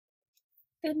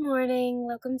Good morning.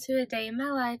 Welcome to a day in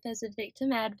my life as a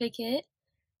victim advocate.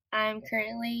 I'm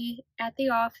currently at the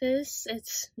office.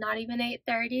 It's not even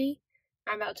 8:30.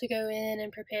 I'm about to go in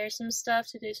and prepare some stuff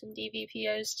to do some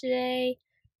DVPOs today.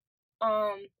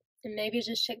 And maybe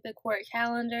just check the court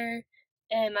calendar.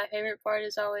 And my favorite part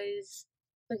is always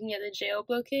looking at the jail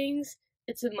bookings.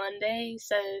 It's a Monday,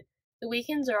 so the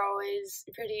weekends are always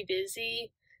pretty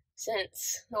busy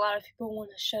since a lot of people want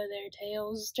to show their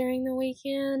tails during the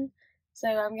weekend. So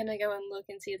I'm gonna go and look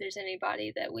and see if there's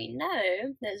anybody that we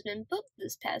know that's been booked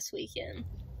this past weekend.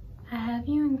 I have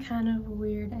you in kind of a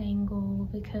weird angle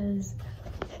because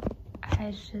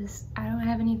I don't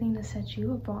have anything to set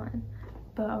you up on.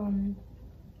 But you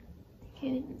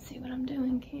can't even see what I'm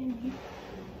doing, can you?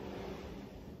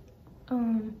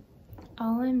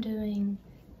 All I'm doing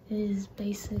is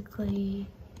basically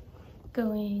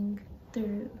going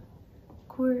through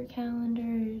court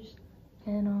calendars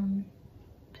and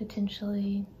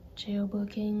potentially jail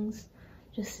bookings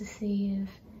just to see if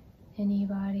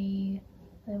anybody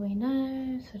that we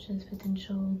know, such as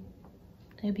potential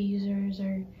abusers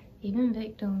or even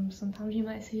victims. Sometimes you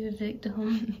might see a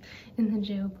victim in the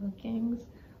jail bookings,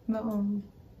 but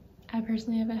I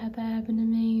personally haven't had that happen to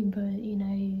me, but you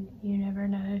know, you never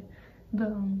know.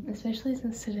 But especially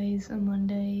since today's a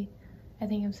Monday, I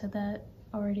think I've said that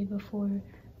already before,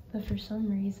 but for some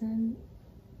reason,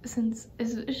 since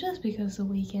it's just because the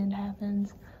weekend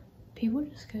happens, people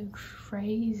just go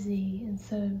crazy. And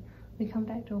so we come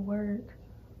back to work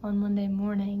on Monday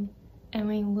morning and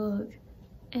we look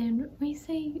and we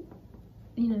see,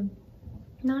 you know,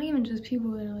 not even just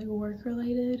people that are like work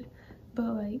related,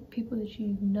 but like people that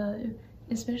you know,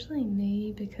 especially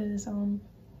me, because I'm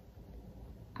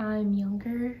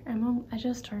younger. I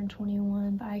just turned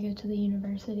 21, but I go to the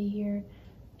university here,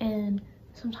 and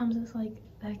sometimes it's like,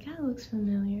 that guy looks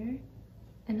familiar,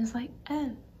 and it's like,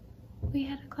 oh, we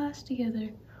had a class together.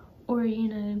 Or you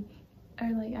know, or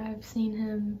like I've seen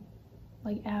him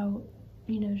like out,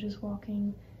 you know, just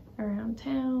walking around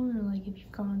town, or like if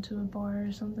you've gone to a bar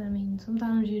or something. I mean,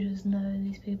 sometimes you just know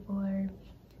these people are,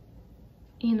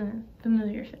 you know,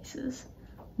 familiar faces.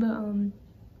 But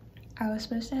I was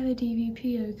supposed to have a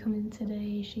DVPO come in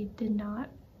today. She did not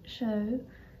show.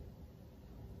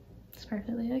 It's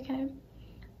perfectly okay.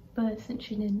 But since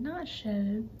she did not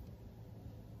show,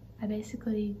 I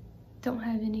basically don't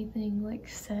have anything like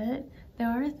set. There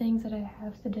are things that I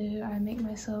have to do. I make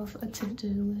myself a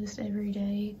to-do list every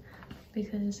day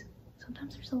because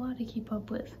sometimes there's a lot to keep up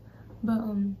with. But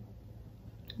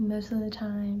most of the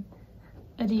time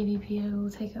a DVPO will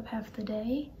take up half the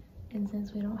day, and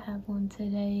since we don't have one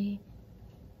today,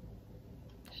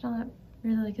 it's not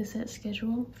really like a set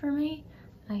schedule for me.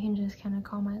 I can just kind of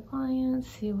call my clients,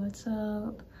 see what's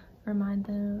up, remind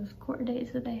them of court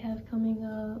dates that they have coming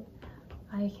up.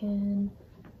 I can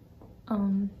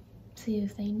see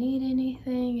if they need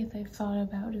anything, if they've thought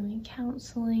about doing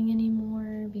counseling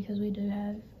anymore, because we do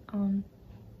have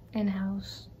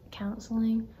in-house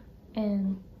counseling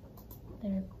and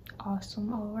they're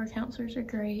awesome. All of our counselors are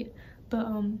great. But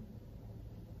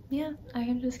yeah, I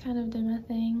can just kind of do my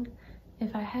thing.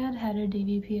 If I had had a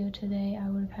DVPO today, I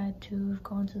would have had to have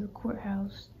gone to the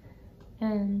courthouse,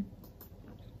 and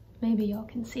maybe y'all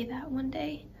can see that one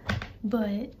day.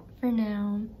 But for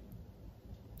now,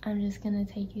 I'm just gonna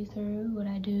take you through what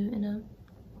I do in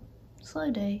a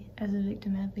slow day as a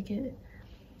victim advocate.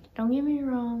 Don't get me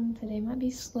wrong, today might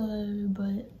be slow,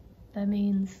 but that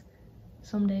means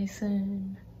someday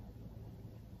soon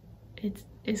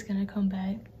it's gonna come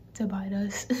back to bite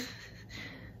us.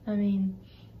 I mean,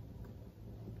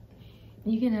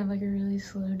 you can have like a really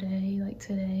slow day like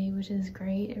today, which is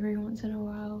great every once in a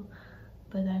while,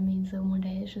 but that means that one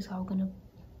day it's just all gonna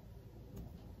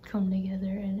come together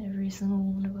and every single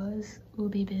one of us will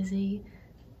be busy.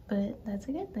 But that's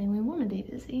a good thing. We want to be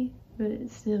busy, but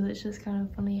still, it's just kind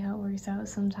of funny how it works out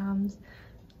sometimes.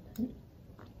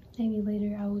 Maybe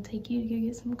later I will take you to go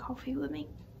get some coffee with me.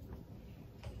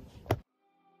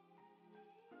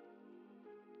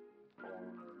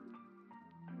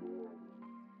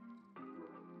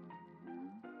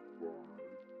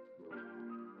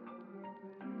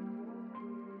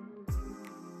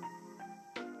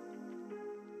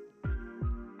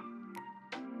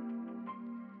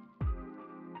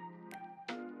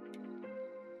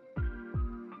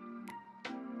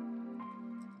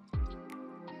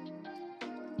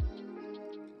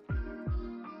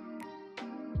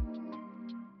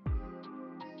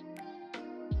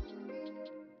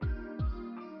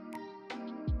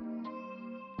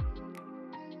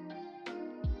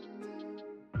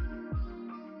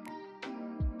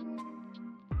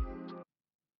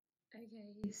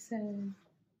 Okay, so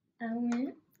I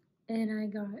went and I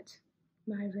got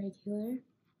my regular.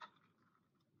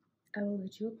 I will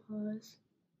let you applause.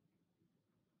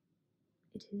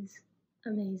 It is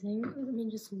amazing. I mean,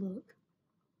 just look.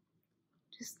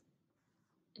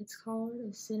 It's called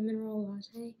a cinnamon roll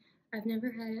latte. I've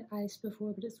never had it iced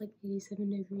before, but it's like 87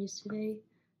 degrees today.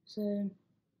 So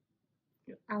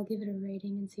I'll give it a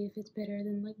rating and see if it's better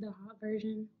than like the hot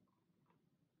version.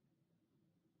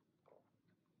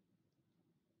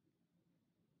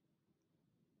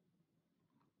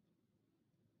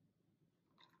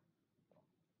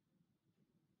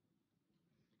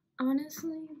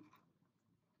 Honestly,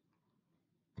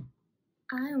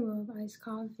 I love iced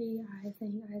coffee. I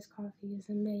think iced coffee is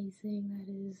amazing.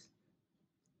 That is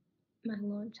my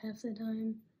lunch half the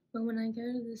time. But when I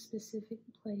go to this specific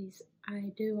place,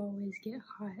 I do always get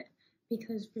hot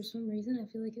because for some reason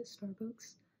I feel like at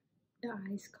Starbucks, the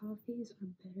iced coffees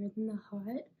are better than the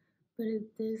hot. But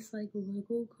at this like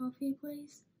local coffee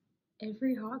place,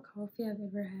 every hot coffee I've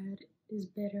ever had is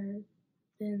better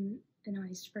than an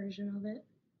iced version of it.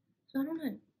 So I don't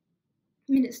know.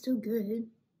 I mean, it's still good.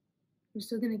 I'm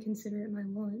still gonna consider it my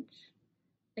lunch,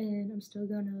 and I'm still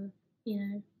gonna,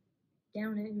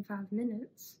 down it in 5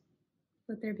 minutes.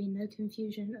 Let there be no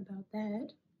confusion about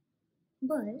that.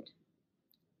 But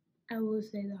I will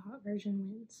say the hot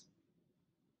version wins.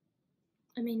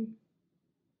 I mean,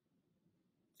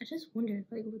 I just wondered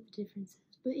like what the difference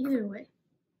is. But either way,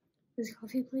 this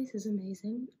coffee place is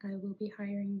amazing. I will be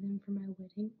hiring them for my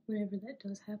wedding whenever that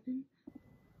does happen.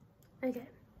 Okay,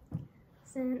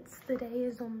 since the day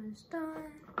is almost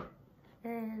done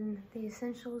and the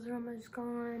essentials are almost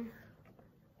gone,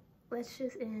 let's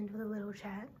just end with a little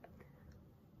chat.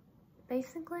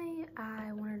 Basically,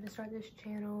 I wanted to start this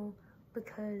channel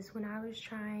because when I was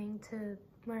trying to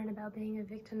learn about being a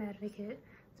victim advocate,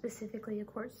 specifically a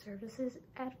court services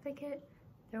advocate,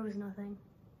 there was nothing,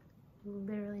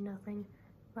 literally nothing.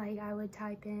 Like I would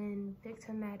type in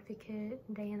victim advocate,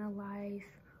 day in a life,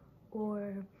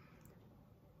 or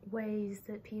ways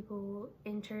that people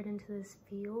entered into this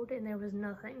field, and there was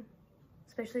nothing.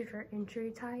 Especially for entry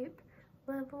type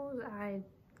levels, I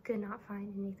could not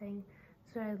find anything.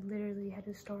 So I literally had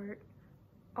to start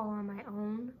all on my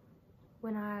own.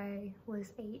 When I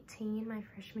was 18, my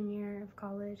freshman year of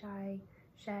college, I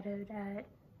shadowed at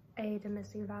a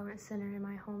domestic violence center in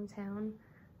my hometown,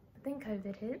 but then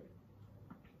COVID hit.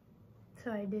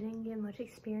 So I didn't get much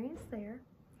experience there.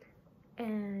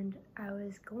 And I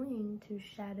was going to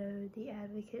shadow the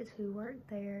advocates who worked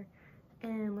there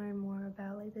and learn more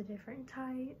about like the different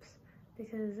types,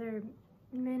 because there are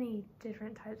many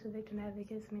different types of victim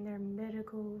advocates. I mean, there are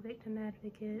medical victim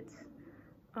advocates,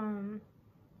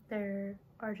 there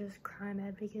are just crime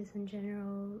advocates in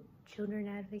general, children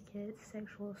advocates,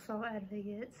 sexual assault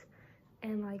advocates,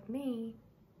 and like me,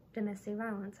 domestic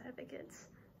violence advocates.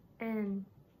 And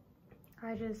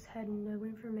I just had no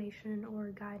information or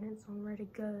guidance on where to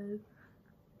go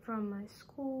from my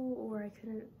school, or I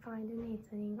couldn't find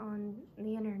anything on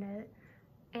the internet.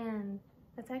 And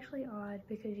that's actually odd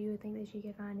because you would think that you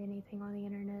could find anything on the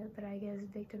internet, but I guess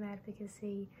victim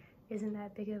advocacy isn't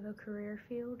that big of a career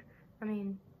field. I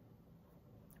mean,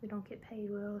 we don't get paid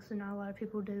well, so not a lot of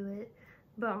people do it.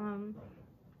 But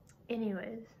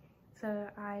anyways, so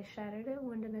I shadowed at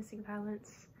one domestic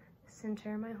violence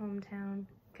center in my hometown.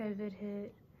 COVID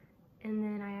hit, and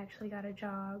then I actually got a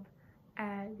job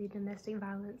at the domestic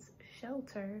violence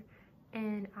shelter,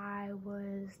 and I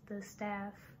was the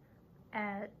staff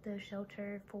at the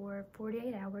shelter for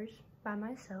 48 hours by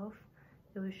myself.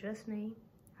 It was just me.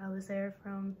 I was there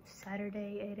from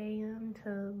Saturday 8 a.m.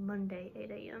 to Monday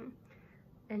 8 a.m.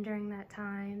 And during that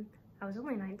time, I was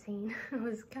only 19. I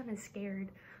was kind of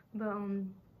scared, but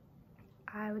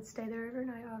I would stay there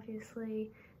overnight,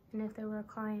 obviously. And if there were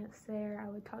clients there,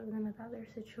 I would talk to them about their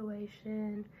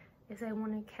situation, if they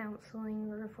wanted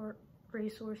counseling or for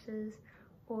resources,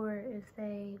 or if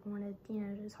they wanted,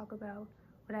 to talk about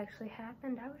what actually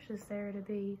happened. I was just there to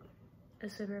be a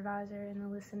supervisor in the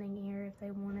listening ear if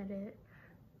they wanted it.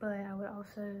 But I would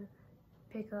also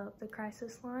pick up the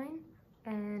crisis line,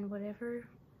 and whatever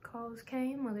calls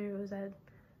came, whether it was at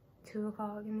 2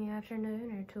 o'clock in the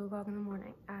afternoon or 2 o'clock in the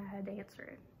morning, I had to answer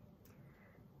it.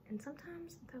 And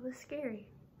sometimes that was scary,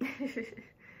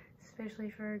 especially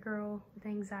for a girl with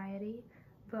anxiety.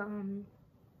 But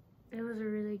it was a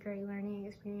really great learning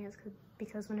experience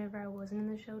because whenever I wasn't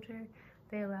in the shelter,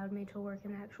 they allowed me to work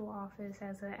in the actual office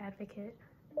as an advocate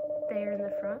there in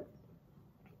the front.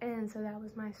 And so that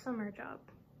was my summer job.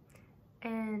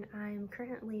 And I'm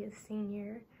currently a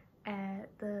senior at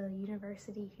the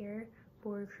university here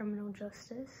for criminal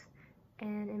justice.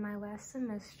 And in my last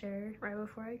semester, right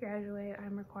before I graduate,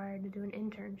 I'm required to do an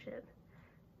internship.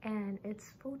 and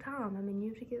it's full-time. I mean, you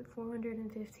have to get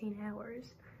 415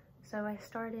 hours. So I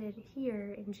started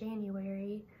here in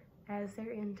January as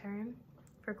their intern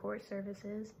for court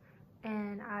services,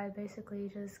 and I basically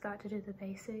just got to do the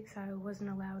basics. I wasn't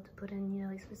allowed to put in, you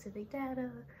know, like specific data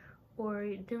or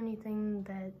do anything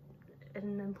that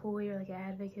an employee or like an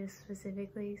advocate is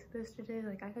specifically supposed to do.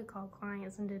 Like I could call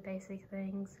clients and do basic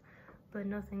things, but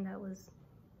nothing that was,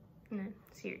 you know,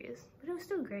 serious. But it was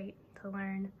still great to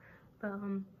learn. But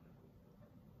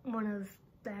one of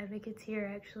the advocates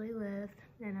here actually left,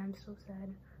 and I'm still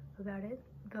sad about it.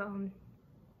 But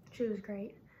she was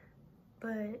great.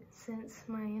 But since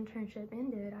my internship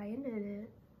ended, I ended it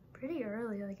pretty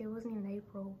early. Like it wasn't even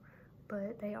April,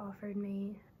 but they offered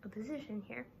me a position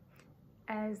here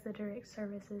as the direct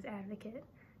services advocate,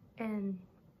 and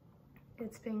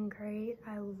it's been great.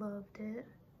 I loved it,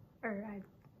 or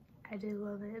I do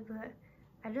love it, but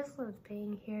I just love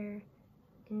being here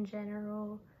in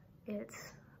general.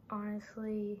 It's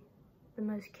honestly the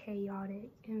most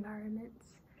chaotic environments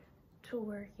to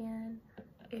work in.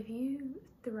 If you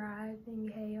thrive in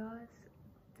chaos,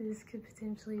 this could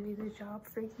potentially be the job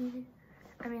for you.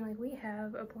 I mean, like, we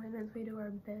have appointments, we do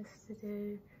our best to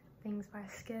do things by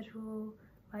schedule.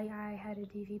 Like, I had a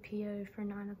DVPO for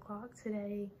 9 o'clock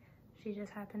today. She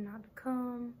just happened not to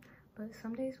come. But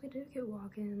some days we do get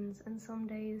walk-ins, and some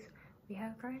days we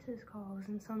have crisis calls,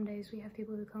 and some days we have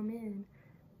people who come in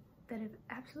that have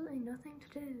absolutely nothing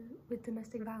to do with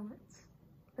domestic violence.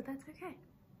 But that's okay.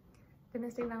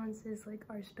 Domestic violence is like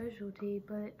our specialty,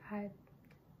 but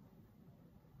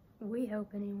we help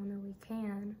anyone that we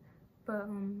can. But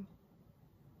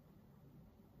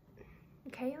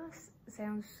chaos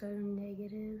sounds so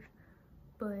negative,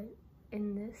 but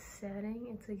in this setting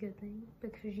it's a good thing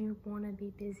because you want to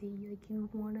be busy. Like, you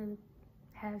want to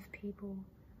have people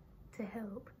to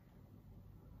help.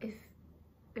 If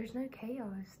there's no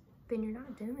chaos, then you're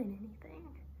not doing anything.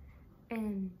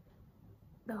 And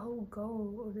the whole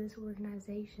goal of this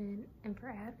organization and for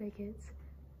advocates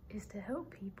is to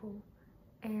help people.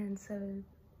 And so,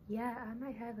 yeah, I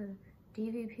might have a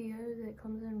DVPO that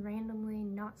comes in randomly,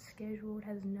 not scheduled,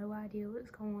 has no idea what's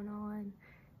going on,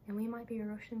 and we might be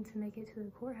rushing to make it to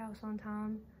the courthouse on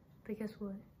time, but guess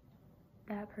what?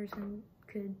 That person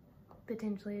could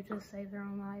potentially have just saved their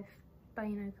own life by,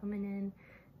 you know, coming in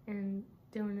and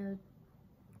doing a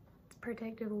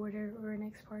protective order or an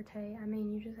ex parte. I mean,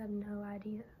 you just have no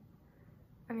idea.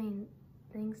 I mean,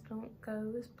 things don't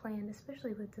go as planned,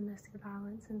 especially with domestic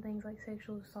violence and things like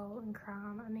sexual assault and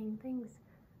crime. I mean, things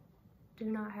do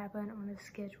not happen on a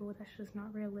schedule. That's just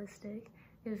not realistic.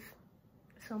 If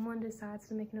someone decides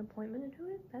to make an appointment to do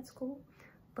it, that's cool.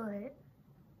 But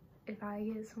if I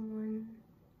get someone,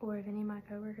 or if any of my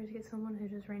coworkers get someone who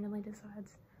just randomly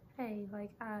decides, hey,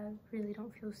 like, I really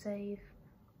don't feel safe,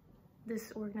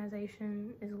 this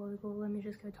organization is local, let me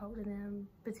just go talk to them,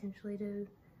 potentially do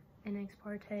an ex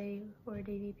parte or a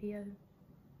DVPO,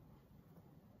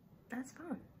 that's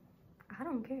fine. I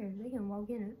don't care. They can walk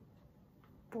in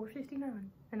at 4:59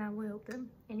 and I will help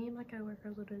them. Any of my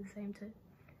coworkers will do the same too.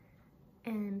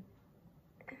 And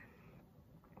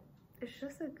it's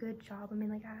just a good job. I mean,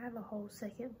 like, I have a whole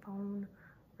second phone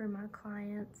for my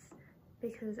clients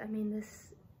because, I mean,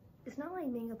 this, it's not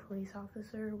like being a police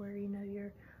officer where, you know,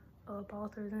 you're up all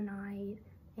through the night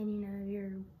and,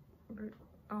 you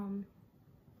know,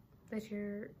 that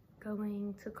you're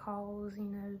going to calls, you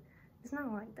know. It's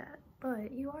not like that,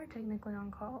 but you are technically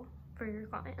on call for your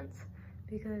clients,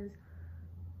 because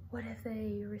what if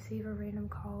they receive a random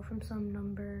call from some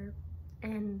number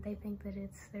and they think that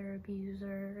it's their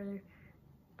abuser,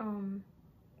 or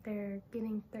they're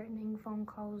getting threatening phone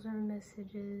calls or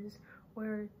messages,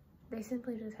 or they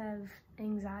simply just have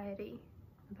anxiety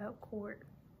about court.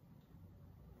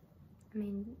 I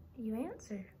mean, you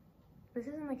answer. This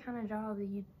isn't the kind of job that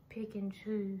you pick and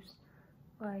choose.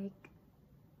 Like,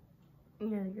 you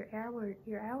know,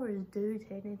 your hours do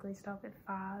technically stop at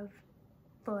 5,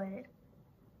 but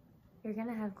you're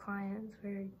gonna have clients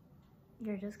where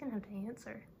you're just gonna have to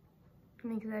answer. I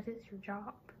mean, because that is your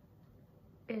job.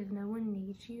 If no one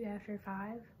needs you after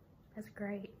 5, that's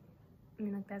great. I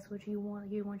mean, like, that's what you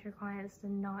want. You want your clients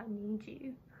to not need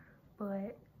you.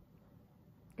 But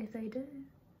if they do,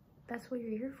 that's what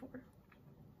you're here for.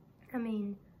 I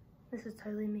mean, this is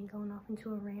totally me going off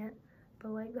into a rant,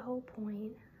 but, like, the whole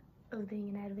point of being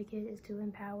an advocate is to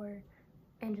empower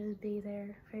and just be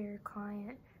there for your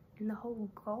client. And the whole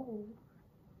goal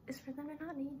is for them to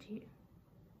not need you.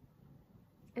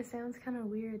 It sounds kind of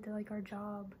weird that, like, our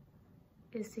job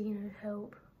is to, you know,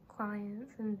 help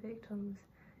clients and victims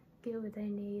get what they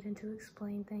need and to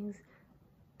explain things,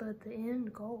 but the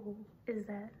end goal is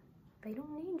that they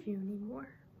don't need you anymore.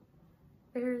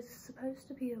 there's supposed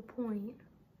to be a point,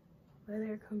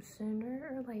 whether it comes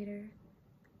sooner or later,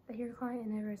 that your client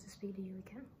never has to speak to you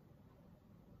again.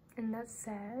 And that's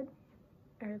sad,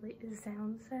 or at least it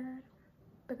sounds sad,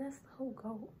 but that's the whole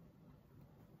goal.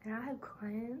 And I have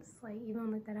clients, like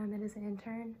even like that I met as an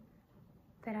intern,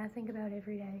 that I think about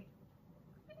every day.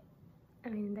 I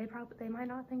mean, they might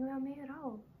not think about me at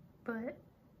all, but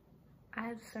I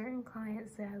have certain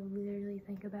clients that I literally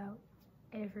think about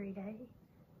every day.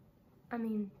 I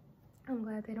mean, I'm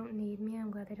glad they don't need me.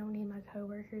 I'm glad they don't need my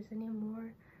coworkers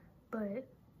anymore, but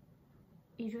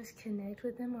you just connect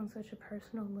with them on such a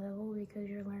personal level because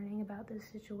you're learning about this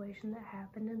situation that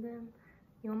happened to them.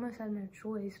 You almost have no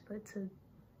choice but to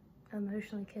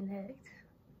emotionally connect.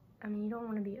 I mean, you don't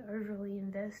want to be overly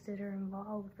invested or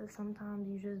involved, but sometimes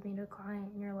you just meet a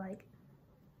client and you're like,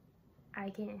 I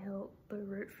can't help but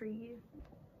root for you.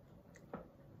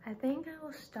 I think I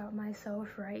will stop myself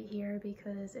right here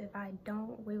because if I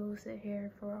don't, we will sit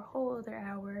here for a whole other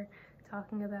hour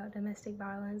talking about domestic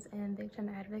violence and victim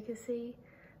advocacy.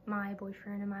 My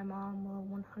boyfriend and my mom will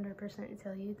 100%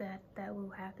 tell you that that will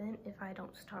happen if I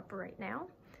don't stop right now.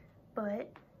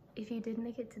 But if you did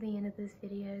make it to the end of this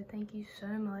video, thank you so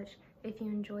much. If you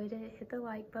enjoyed it, hit the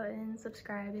like button,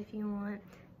 subscribe if you want,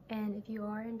 and if you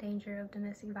are in danger of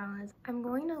domestic violence, I'm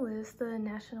going to list the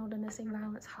National Domestic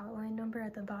Violence Hotline number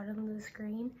at the bottom of the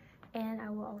screen, and I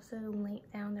will also link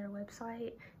down their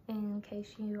website in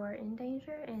case you are in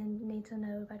danger and need to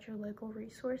know about your local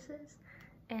resources.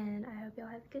 And I hope y'all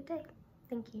have a good day.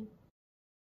 Thank you.